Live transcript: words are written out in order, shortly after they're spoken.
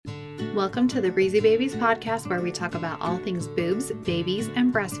Welcome to the Breezy Babies podcast, where we talk about all things boobs, babies,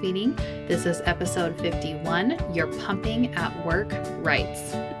 and breastfeeding. This is episode 51, Your Pumping at Work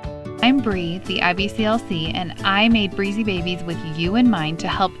Rights. I'm Bree, the IBCLC, and I made Breezy Babies with you in mind to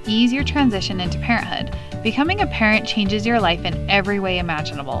help ease your transition into parenthood. Becoming a parent changes your life in every way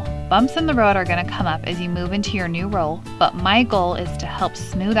imaginable. Bumps in the road are going to come up as you move into your new role, but my goal is to help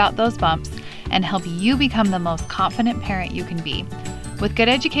smooth out those bumps and help you become the most confident parent you can be. With good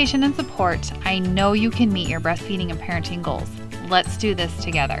education and support, I know you can meet your breastfeeding and parenting goals. Let's do this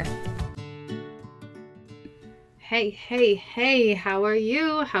together. Hey, how are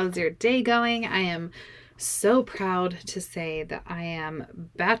you? How's your day going? I am so proud to say that I am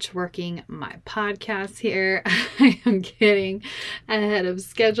batch working my podcast here. I am getting ahead of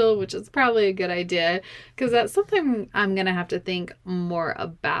schedule, which is probably a good idea because that's something I'm going to have to think more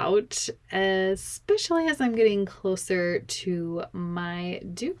about, especially as I'm getting closer to my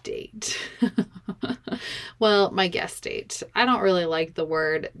due date. Well, my guest date. I don't really like the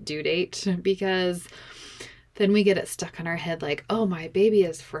word due date because then we get it stuck in our head like, oh, my baby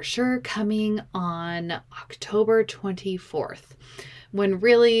is for sure coming on October 24th. When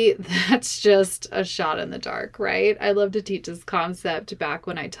really that's just a shot in the dark, right? I love to teach this concept back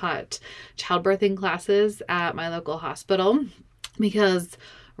when I taught childbirthing classes at my local hospital, because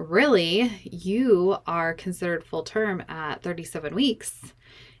really you are considered full term at 37 weeks.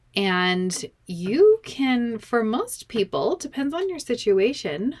 And you can, for most people, depends on your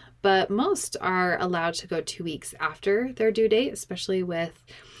situation, but most are allowed to go 2 weeks after their due date, especially with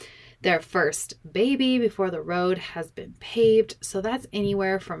their first baby before the road has been paved. So that's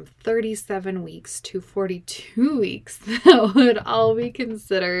anywhere from 37 weeks to 42 weeks. That would all be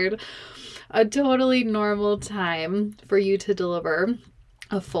considered a totally normal time for you to deliver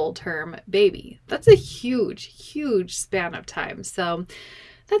a full-term baby. That's a huge span of time. So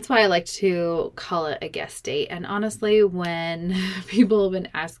that's why I like to call it a guest date. And honestly, when people have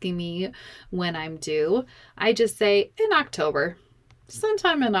been asking me when I'm due, I just say in October,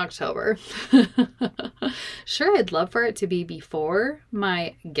 sometime in October. Sure, I'd love for it to be before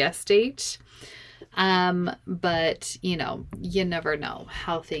my guest date. But you never know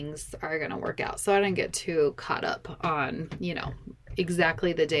how things are going to work out. So I don't get too caught up on,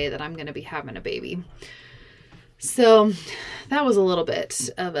 exactly the day that I'm going to be having a baby. So that was a little bit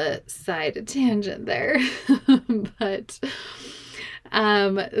of a side tangent there, but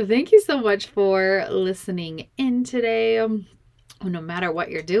thank you so much for listening in today. No matter what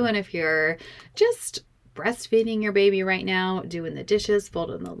you're doing, if you're just breastfeeding your baby right now, doing the dishes,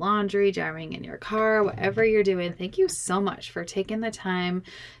 folding the laundry, driving in your car, whatever you're doing, thank you so much for taking the time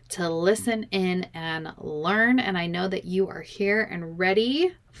to listen in and learn. And I know that you are here and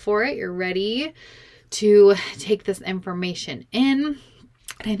ready for it. You're ready to take this information in.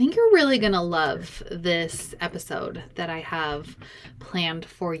 And I think you're really going to love this episode that I have planned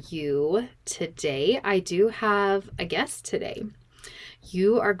for you today. I do have a guest today.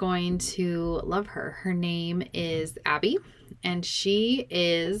 You are going to love her. Her name is Abby, and she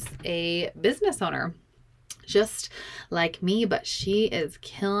is a business owner, just like me, but she is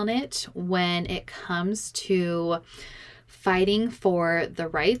killing it when it comes to fighting for the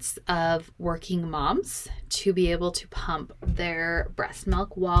rights of working moms to be able to pump their breast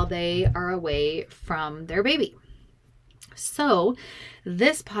milk while they are away from their baby. So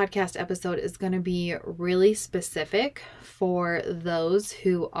this podcast episode is going to be really specific for those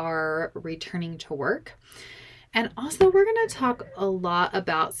who are returning to work. And also we're going to talk a lot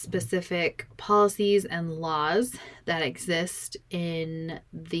about specific policies and laws that exist in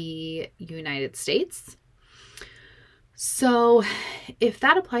the United States. So if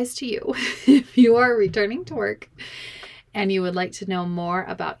that applies to you, if you are returning to work and you would like to know more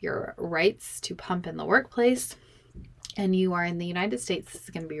about your rights to pump in the workplace and you are in the United States, this is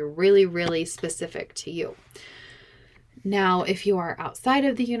going to be really specific to you. Now, if you are outside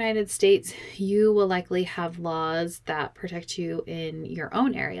of the United States, you will likely have laws that protect you in your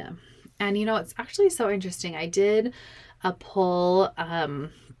own area. And it's actually so interesting. I did a poll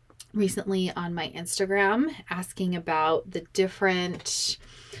recently on my Instagram asking about the different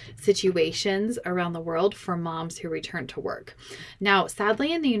situations around the world for moms who return to work. Now,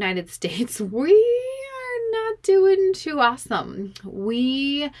 sadly, in the United States, we are not doing too awesome.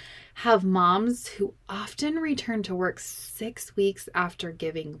 We have moms who often return to work 6 weeks after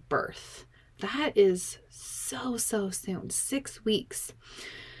giving birth. That is so soon, 6 weeks.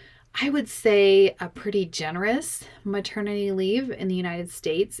 I would say a pretty generous maternity leave in the United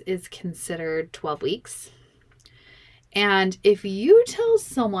States is considered 12 weeks. And if you tell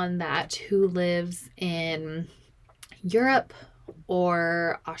someone that who lives in Europe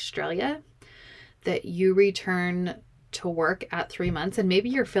or Australia, that you return to work at 3 months and maybe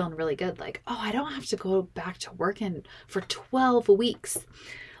you're feeling really good, like, oh, I don't have to go back to work for 12 weeks.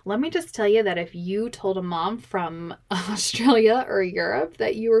 Let me just tell you that if you told a mom from Australia or Europe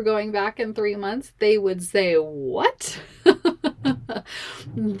that you were going back in 3 months, they would say, what?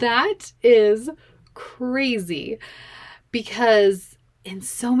 That is crazy, because in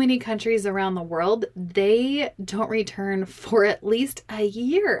so many countries around the world, they don't return for at least a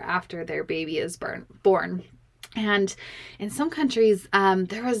year after their baby is born. And in some countries,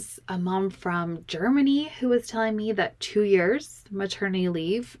 there was a mom from Germany who was telling me that 2 years maternity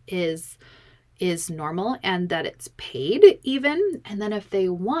leave is normal and that it's paid even. And then if they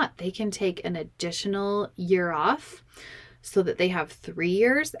want, they can take an additional year off so that they have 3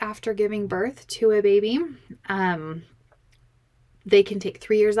 years after giving birth to a baby. They can take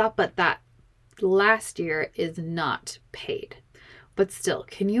 3 years off, but that last year is not paid. But still,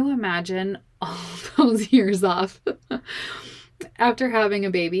 can you imagine all those years off after having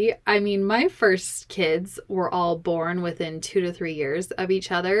a baby? I mean, my first kids were all born within 2 to 3 years of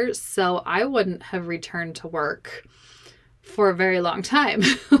each other, so I wouldn't have returned to work for a very long time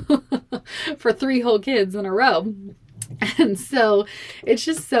for 3 whole kids in a row. And so it's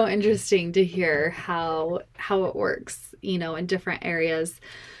just so interesting to hear how it works, in different areas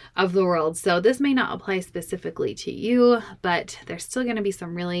of the world. So this may not apply specifically to you, but there's still going to be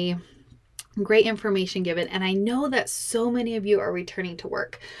some really great information given. And I know that so many of you are returning to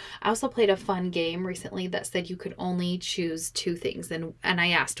work. I also played a fun game recently that said you could only choose 2 things. And I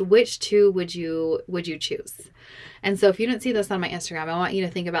asked, which 2 would you choose? And so if you didn't see this on my Instagram, I want you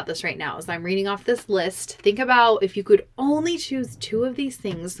to think about this right now. As I'm reading off this list, think about if you could only choose 2 of these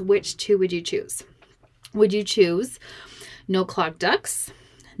things, which 2 would you choose? Would you choose no clogged ducts,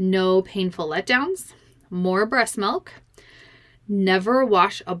 no painful letdowns, more breast milk, never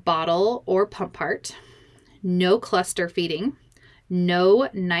wash a bottle or pump part, no cluster feeding, no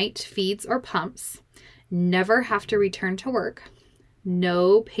night feeds or pumps, never have to return to work,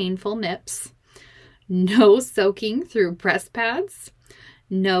 no painful nips, no soaking through breast pads,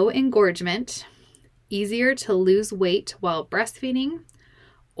 no engorgement, easier to lose weight while breastfeeding,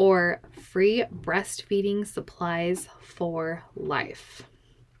 or free breastfeeding supplies for life?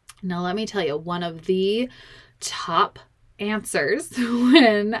 Now, let me tell you, one of the top answers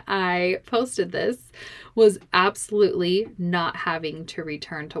when I posted this was absolutely not having to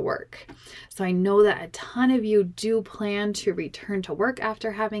return to work. So I know that a ton of you do plan to return to work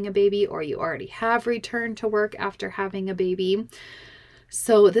after having a baby, or you already have returned to work after having a baby.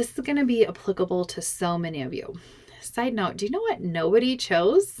 So this is going to be applicable to so many of you. Side note, do you know what nobody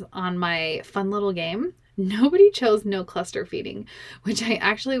chose on my fun little game? Nobody chose no cluster feeding, which I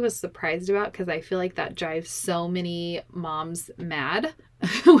actually was surprised about because I feel like that drives so many moms mad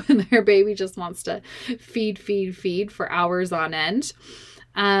when their baby just wants to feed for hours on end.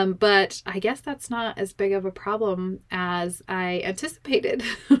 But I guess that's not as big of a problem as I anticipated.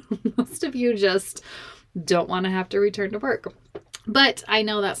 Most of you just don't want to have to return to work. But I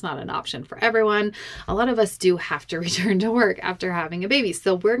know that's not an option for everyone. A lot of us do have to return to work after having a baby.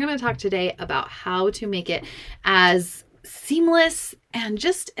 So we're going to talk today about how to make it as seamless and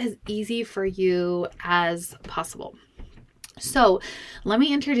just as easy for you as possible. So let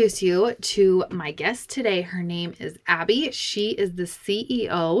me introduce you to my guest today. Her name is Abby. She is the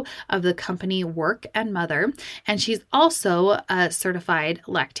CEO of the company Work and Mother, and she's also a certified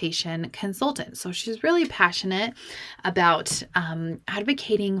lactation consultant. So she's really passionate about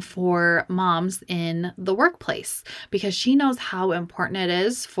advocating for moms in the workplace because she knows how important it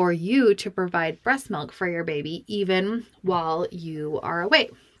is for you to provide breast milk for your baby even while you are away.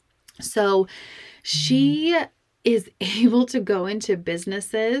 So she is able to go into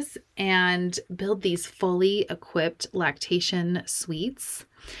businesses and build these fully equipped lactation suites.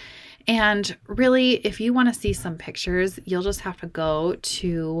 And really, if you want to see some pictures, you'll just have to go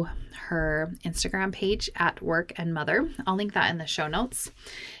to her Instagram page at Work and Mother. I'll link that in the show notes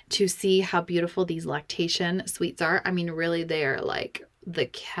to see how beautiful these lactation suites are. I mean, really, they are like the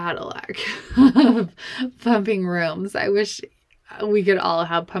Cadillac of pumping rooms. I wish we could all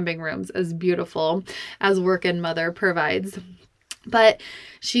have pumping rooms as beautiful as Work and Mother provides. But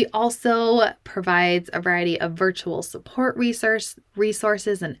she also provides a variety of virtual support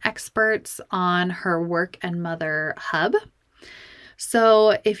resources and experts on her Work and Mother hub.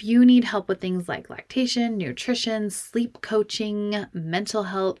 So if you need help with things like lactation, nutrition, sleep coaching, mental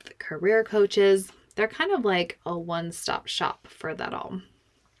health, career coaches, they're kind of like a one-stop shop for that all.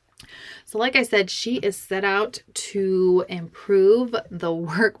 So like I said, she is set out to improve the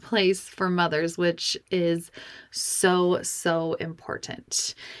workplace for mothers, which is so, so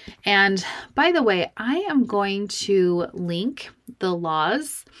important. And by the way, I am going to link the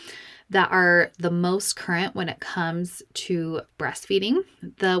laws that are the most current when it comes to breastfeeding.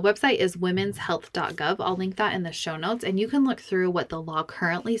 The website is womenshealth.gov. I'll link that in the show notes, and you can look through what the law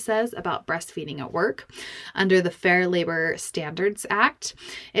currently says about breastfeeding at work under the Fair Labor Standards Act.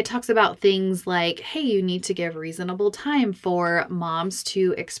 It talks about things like, hey, you need to give reasonable time for moms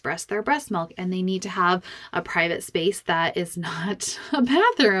to express their breast milk, and they need to have a private space that is not a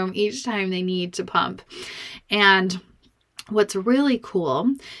bathroom each time they need to pump. And what's really cool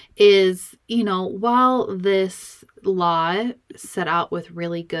is, while this law set out with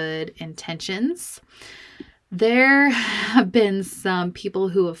really good intentions, there have been some people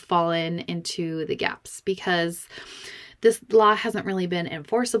who have fallen into the gaps because this law hasn't really been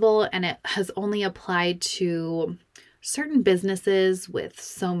enforceable, and it has only applied to certain businesses with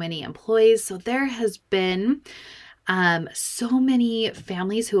so many employees. So there has been so many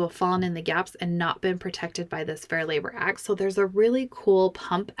families who have fallen in the gaps and not been protected by this Fair Labor Act. So there's a really cool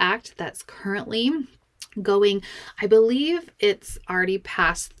Pump Act that's currently going. I believe it's already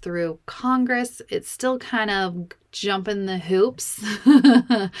passed through Congress. It's still kind of jumping the hoops.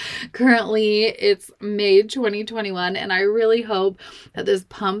 Currently, it's May 2021, and I really hope that this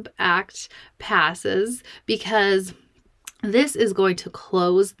Pump Act passes, because this is going to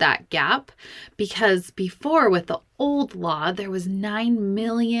close that gap, because before, with the old law, there was 9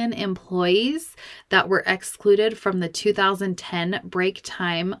 million employees that were excluded from the 2010 break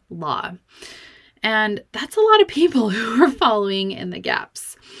time law. And that's a lot of people who are following in the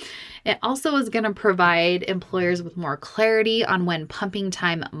gaps. It also is going to provide employers with more clarity on when pumping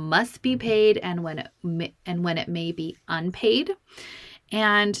time must be paid and when it may be unpaid.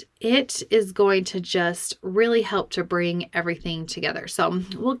 And it is going to just really help to bring everything together. So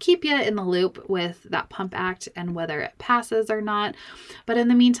we'll keep you in the loop with that Pump Act and whether it passes or not. But in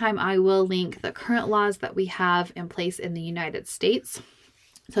the meantime, I will link the current laws that we have in place in the United States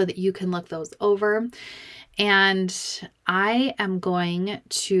so that you can look those over. And I am going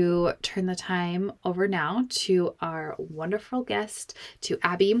to turn the time over now to our wonderful guest, to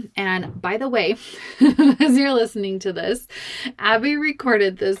Abby. And by the way, as you're listening to this, Abby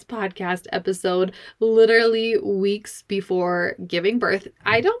recorded this podcast episode literally weeks before giving birth.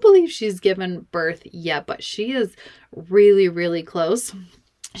 I don't believe she's given birth yet, but she is really, really close.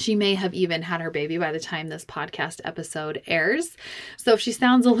 She may have even had her baby by the time this podcast episode airs. So if she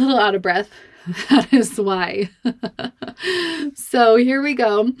sounds a little out of breath, that is why. So here we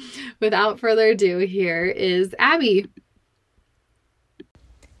go. Without further ado, here is Abby.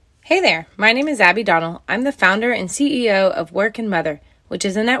 Hey there, my name is Abby Donnell. I'm the founder and CEO of Work and Mother, which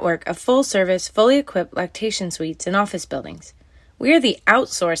is a network of full-service, fully equipped lactation suites and office buildings. We are the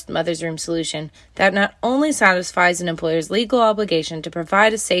outsourced mother's room solution that not only satisfies an employer's legal obligation to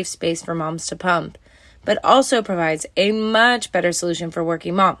provide a safe space for moms to pump, but also provides a much better solution for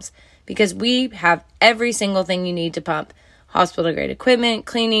working moms, because we have every single thing you need to pump: hospital-grade equipment,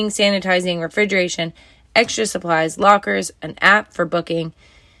 cleaning, sanitizing, refrigeration, extra supplies, lockers, an app for booking.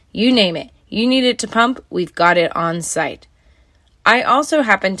 You name it. You need it to pump, we've got it on site. I also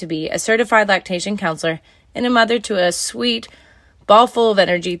happen to be a certified lactation counselor and a mother to a sweet, ball full of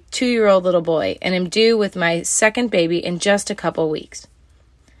energy 2-year-old little boy, and am due with my second baby in just a couple weeks.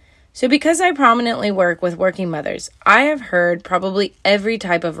 So because I prominently work with working mothers, I have heard probably every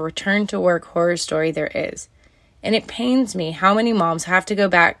type of return to work horror story there is. And it pains me how many moms have to go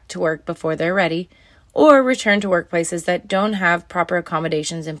back to work before they're ready, or return to workplaces that don't have proper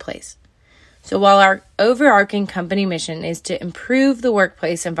accommodations in place. So while our overarching company mission is to improve the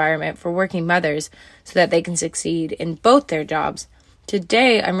workplace environment for working mothers so that they can succeed in both their jobs,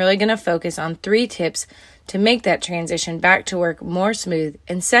 today I'm really going to focus on 3 tips to make that transition back to work more smooth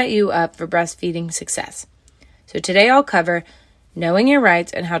and set you up for breastfeeding success. So today I'll cover knowing your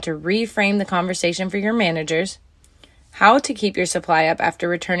rights and how to reframe the conversation for your managers, how to keep your supply up after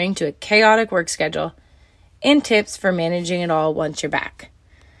returning to a chaotic work schedule, and tips for managing it all once you're back.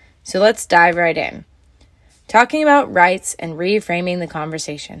 So let's dive right in. Talking about rights and reframing the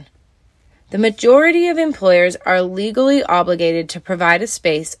conversation. The majority of employers are legally obligated to provide a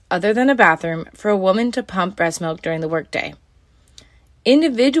space other than a bathroom for a woman to pump breast milk during the workday.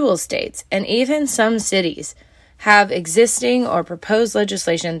 Individual states and even some cities have existing or proposed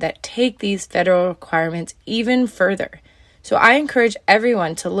legislation that take these federal requirements even further. So I encourage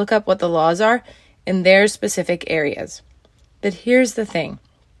everyone to look up what the laws are in their specific areas. But here's the thing.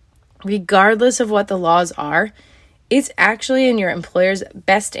 Regardless of what the laws are, It's actually in your employer's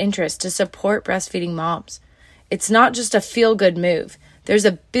best interest to support breastfeeding moms. It's not just a feel-good move. There's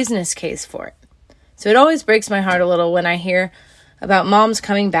a business case for it. So it always breaks my heart a little when I hear about moms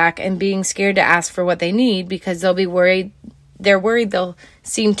coming back and being scared to ask for what they need because they're worried they'll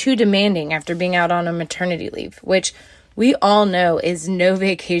seem too demanding after being out on a maternity leave, which we all know is no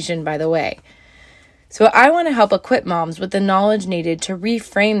vacation, by the way. So I want to help equip moms with the knowledge needed to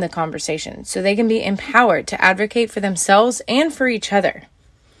reframe the conversation so they can be empowered to advocate for themselves and for each other.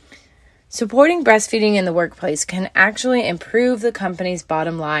 Supporting breastfeeding in the workplace can actually improve the company's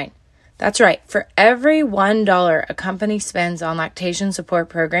bottom line. That's right, for every $1 a company spends on lactation support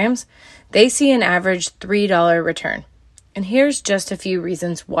programs, they see an average $3 return. And here's just a few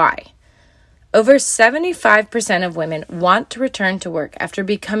reasons why. Over 75% of women want to return to work after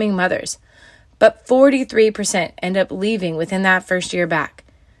becoming mothers, but 43% end up leaving within that first year back.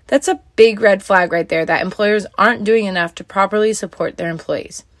 That's a big red flag right there that employers aren't doing enough to properly support their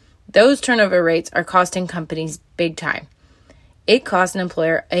employees. Those turnover rates are costing companies big time. It costs an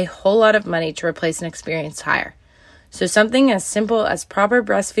employer a whole lot of money to replace an experienced hire. So something as simple as proper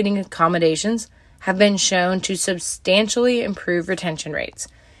breastfeeding accommodations have been shown to substantially improve retention rates.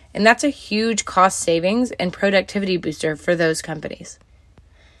 And that's a huge cost savings and productivity booster for those companies.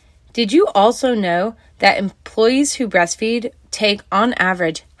 Did you also know that employees who breastfeed take, on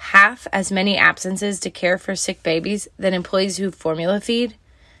average, half as many absences to care for sick babies than employees who formula feed?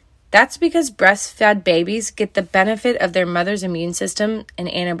 That's because breastfed babies get the benefit of their mother's immune system and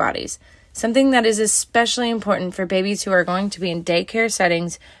antibodies, something that is especially important for babies who are going to be in daycare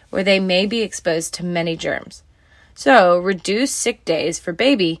settings where they may be exposed to many germs. So, reduced sick days for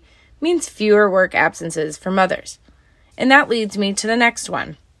baby means fewer work absences for mothers. And that leads me to the next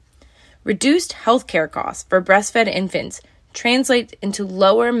one. Reduced healthcare costs for breastfed infants translate into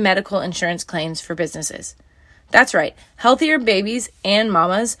lower medical insurance claims for businesses. That's right, healthier babies and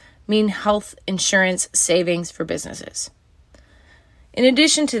mamas mean health insurance savings for businesses. In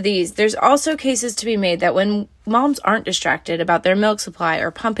addition to these, there's also cases to be made that when moms aren't distracted about their milk supply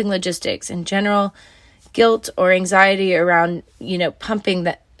or pumping logistics in general, guilt or anxiety around, pumping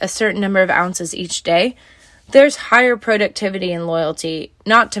a certain number of ounces each day, there's higher productivity and loyalty,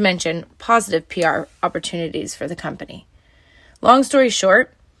 not to mention positive PR opportunities for the company. Long story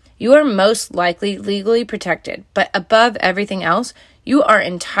short, you are most likely legally protected, but above everything else, you are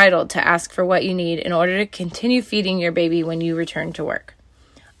entitled to ask for what you need in order to continue feeding your baby when you return to work.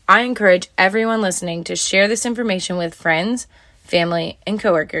 I encourage everyone listening to share this information with friends, family, and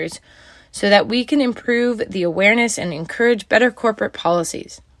coworkers so that we can improve the awareness and encourage better corporate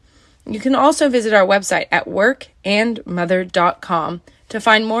policies. You can also visit our website at workandmother.com to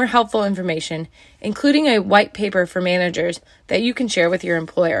find more helpful information, including a white paper for managers that you can share with your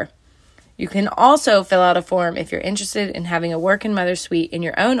employer. You can also fill out a form if you're interested in having a Work and Mother suite in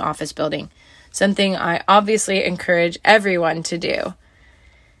your own office building, something I obviously encourage everyone to do.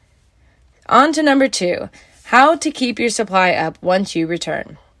 On to number 2, how to keep your supply up once you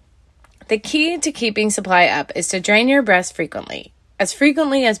return. The key to keeping supply up is to drain your breast frequently as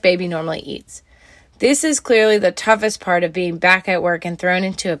baby normally eats. This is clearly the toughest part of being back at work and thrown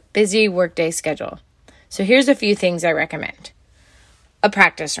into a busy workday schedule. So here's a few things I recommend. A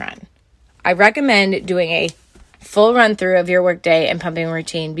practice run. I recommend doing a full run-through of your workday and pumping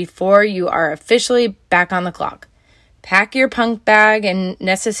routine before you are officially back on the clock. Pack your pump bag and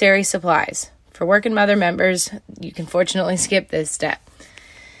necessary supplies. For Work and Mother members, you can fortunately skip this step.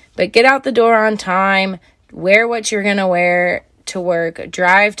 But get out the door on time, wear what you're going to wear to work,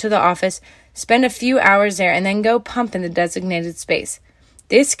 drive to the office, spend a few hours there, and then go pump in the designated space.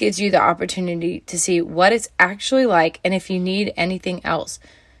 This gives you the opportunity to see what it's actually like and if you need anything else,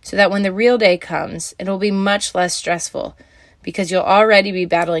 so that when the real day comes, it'll be much less stressful because you'll already be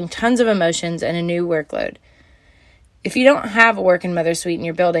battling tons of emotions and a new workload. If you don't have a Work and Mother suite in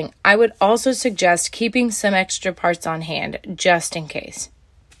your building, I would also suggest keeping some extra parts on hand just in case.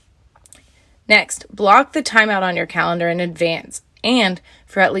 Next, block the time out on your calendar in advance and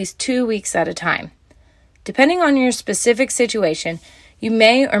for at least 2 weeks at a time. Depending on your specific situation, you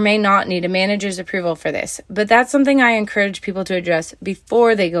may or may not need a manager's approval for this, but that's something I encourage people to address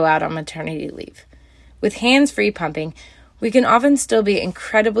before they go out on maternity leave. With hands-free pumping, we can often still be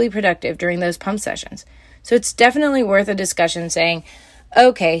incredibly productive during those pump sessions. So it's definitely worth a discussion saying,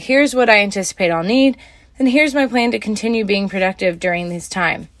 okay, here's what I anticipate I'll need, and here's my plan to continue being productive during this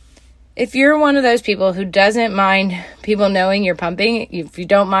time. If you're one of those people who doesn't mind people knowing you're pumping, if you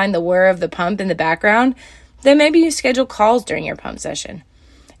don't mind the whir of the pump in the background, then maybe you schedule calls during your pump session.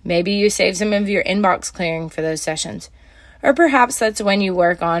 Maybe you save some of your inbox clearing for those sessions. Or perhaps that's when you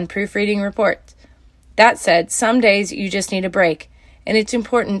work on proofreading reports. That said, some days you just need a break, and it's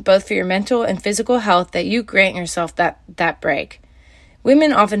important both for your mental and physical health that you grant yourself that break.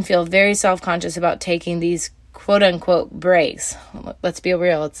 Women often feel very self-conscious about taking these quote-unquote breaks. Let's be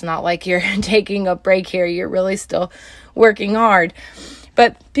real, it's not like you're taking a break here. You're really still working hard.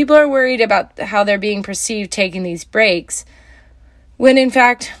 But people are worried about how they're being perceived taking these breaks, when in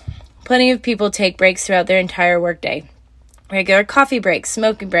fact, plenty of people take breaks throughout their entire workday. Regular coffee breaks,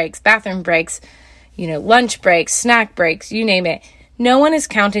 smoking breaks, bathroom breaks, lunch breaks, snack breaks, you name it. No one is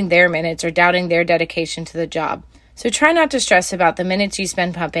counting their minutes or doubting their dedication to the job. So try not to stress about the minutes you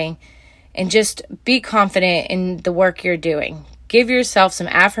spend pumping and just be confident in the work you're doing. Give yourself some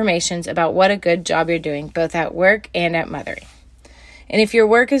affirmations about what a good job you're doing, both at work and at mothering. And if your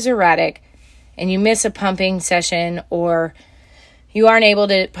work is erratic and you miss a pumping session or you aren't able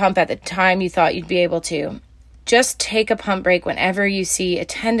to pump at the time you thought you'd be able to, just take a pump break whenever you see a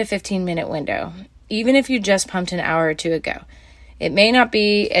 10 to 15 minute window, even if you just pumped an hour or two ago. It may not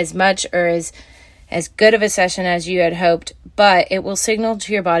be as much or as good of a session as you had hoped, but it will signal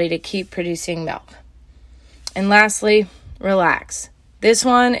to your body to keep producing milk. And lastly, relax. This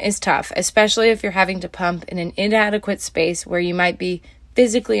one is tough, especially if you're having to pump in an inadequate space where you might be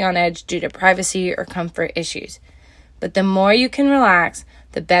physically on edge due to privacy or comfort issues. But the more you can relax,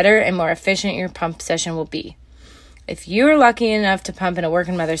 the better and more efficient your pump session will be. If you are lucky enough to pump in a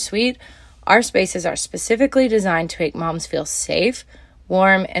working mother suite, our spaces are specifically designed to make moms feel safe,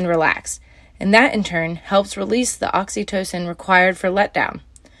 warm, and relaxed. And that in turn helps release the oxytocin required for letdown.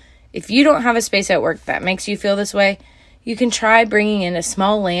 If you don't have a space at work that makes you feel this way, you can try bringing in a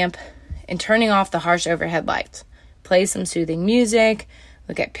small lamp and turning off the harsh overhead lights. Play some soothing music,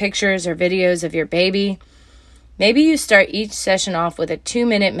 look at pictures or videos of your baby. Maybe you start each session off with a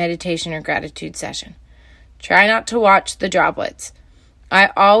 2-minute meditation or gratitude session. Try not to watch the droplets. I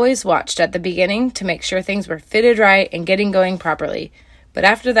always watched at the beginning to make sure things were fitted right and getting going properly. But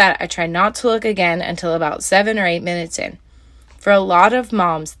after that, I try not to look again until about 7 or 8 minutes in. For a lot of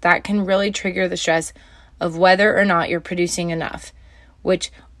moms, that can really trigger the stress of whether or not you're producing enough,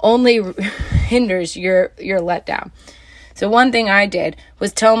 which only hinders your letdown. So one thing I did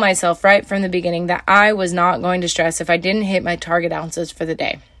was tell myself right from the beginning that I was not going to stress if I didn't hit my target ounces for the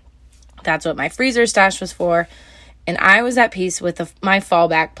day. That's what my freezer stash was for, and I was at peace with my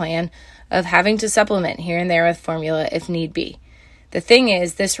fallback plan of having to supplement here and there with formula if need be. The thing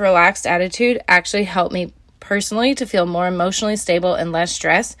is, this relaxed attitude actually helped me personally to feel more emotionally stable and less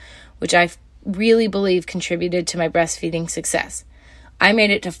stressed, which I really believe contributed to my breastfeeding success. I made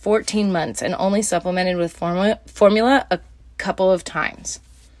it to 14 months and only supplemented with formula a couple of times.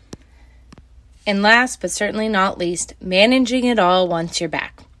 And last but certainly not least, managing it all once you're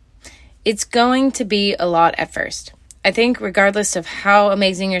back. It's going to be a lot at first. I think regardless of how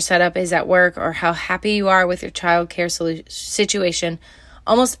amazing your setup is at work or how happy you are with your childcare situation,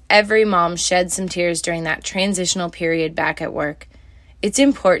 almost every mom sheds some tears during that transitional period back at work. It's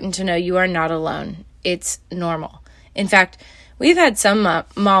important to know you are not alone. It's normal. In fact, we've had some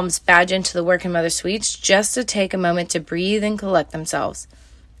moms badge into the working mother suites just to take a moment to breathe and collect themselves.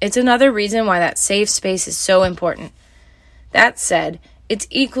 It's another reason why that safe space is so important. That said, it's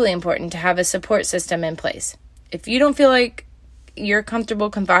equally important to have a support system in place. If you don't feel like you're comfortable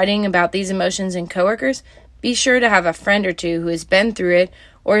confiding about these emotions in coworkers, be sure to have a friend or two who has been through it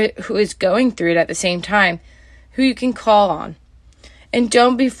or who is going through it at the same time, who you can call on. And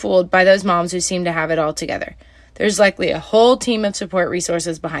don't be fooled by those moms who seem to have it all together. There's likely a whole team of support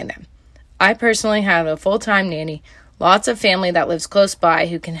resources behind them. I personally have a full-time nanny, lots of family that lives close by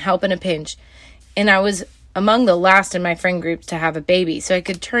who can help in a pinch, and I was among the last in my friend groups to have a baby, so I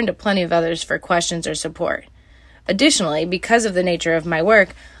could turn to plenty of others for questions or support. Additionally, because of the nature of my work,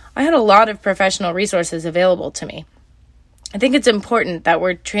 I had a lot of professional resources available to me. I think it's important that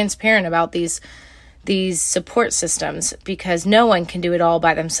we're transparent about these support systems because no one can do it all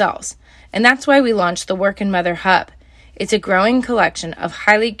by themselves. And that's why we launched the Workin' Mother Hub. It's a growing collection of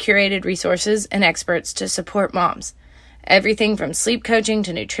highly curated resources and experts to support moms. Everything from sleep coaching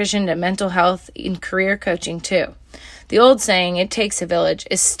to nutrition to mental health and career coaching too. The old saying, it takes a village,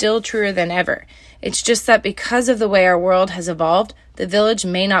 is still truer than ever. It's just that because of the way our world has evolved, the village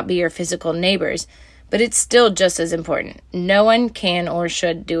may not be your physical neighbors, but it's still just as important. No one can or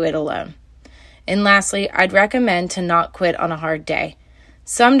should do it alone. And lastly, I'd recommend to not quit on a hard day.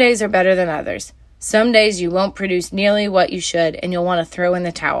 Some days are better than others. Some days you won't produce nearly what you should and you'll want to throw in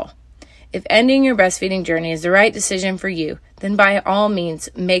the towel. If ending your breastfeeding journey is the right decision for you, then by all means,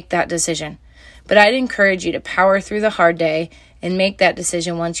 make that decision. But I'd encourage you to power through the hard day and make that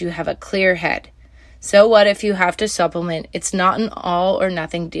decision once you have a clear head. So what if you have to supplement? It's not an all or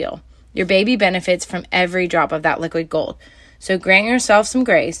nothing deal. Your baby benefits from every drop of that liquid gold. So grant yourself some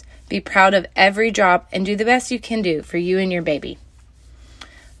grace, be proud of every drop, and do the best you can do for you and your baby.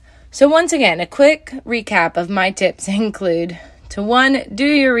 So once again, a quick recap of my tips include to 1, do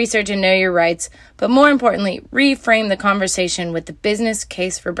your research and know your rights, but more importantly, reframe the conversation with the business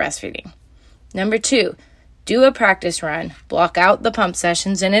case for breastfeeding. Number 2, do a practice run, block out the pump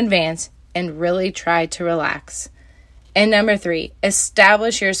sessions in advance, and really try to relax. And number 3,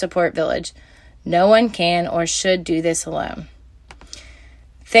 establish your support village. No one can or should do this alone.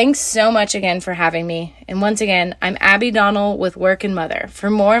 Thanks so much again for having me. And once again, I'm Abby Donnell with Work and Mother. For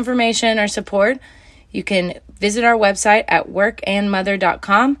more information or support, you can visit our website at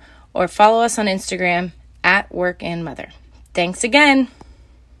workandmother.com or follow us on Instagram at workandmother. Thanks again.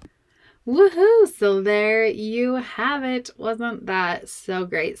 Woohoo! So there you have it. Wasn't that so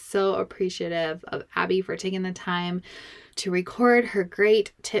great? So appreciative of Abby for taking the time to record her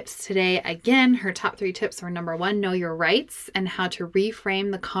great tips today. Again, her top 3 tips were number 1, know your rights and how to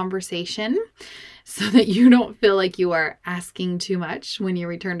reframe the conversation so that you don't feel like you are asking too much when you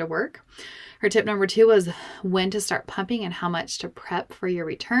return to work. Her tip number 2 was when to start pumping and how much to prep for your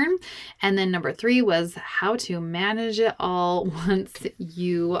return. And then number 3 was how to manage it all once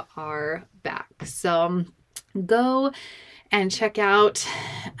you are back. So go and check out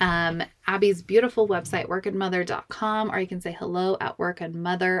Abby's beautiful website, workandmother.com, or you can say hello at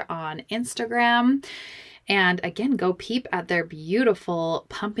workandmother on Instagram. And again, go peep at their beautiful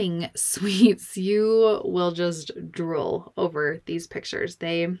pumping suites. You will just drool over these pictures.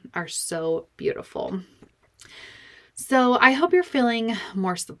 They are so beautiful. So I hope you're feeling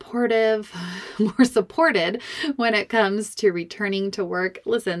more supported when it comes to returning to work.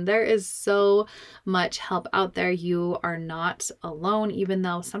 Listen, there is so much help out there. You are not alone, even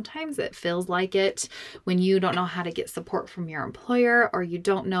though sometimes it feels like it when you don't know how to get support from your employer, or you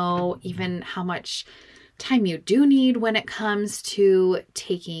don't know even how much time you do need when it comes to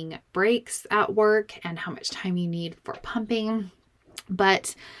taking breaks at work and how much time you need for pumping.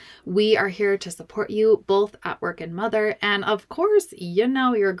 But we are here to support you both at Work and Mother. And of course, you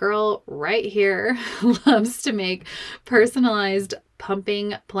know, your girl right here loves to make personalized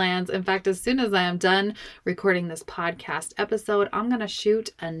pumping plans. In fact, as soon as I am done recording this podcast episode, I'm going to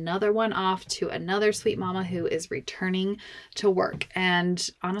shoot another one off to another sweet mama who is returning to work. And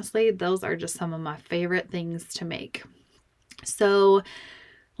honestly, those are just some of my favorite things to make. So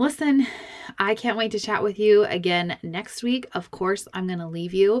listen, I can't wait to chat with you again next week. Of course, I'm going to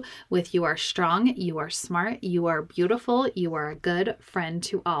leave you with you are strong, you are smart, you are beautiful, you are a good friend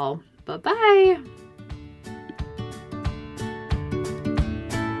to all. Bye-bye.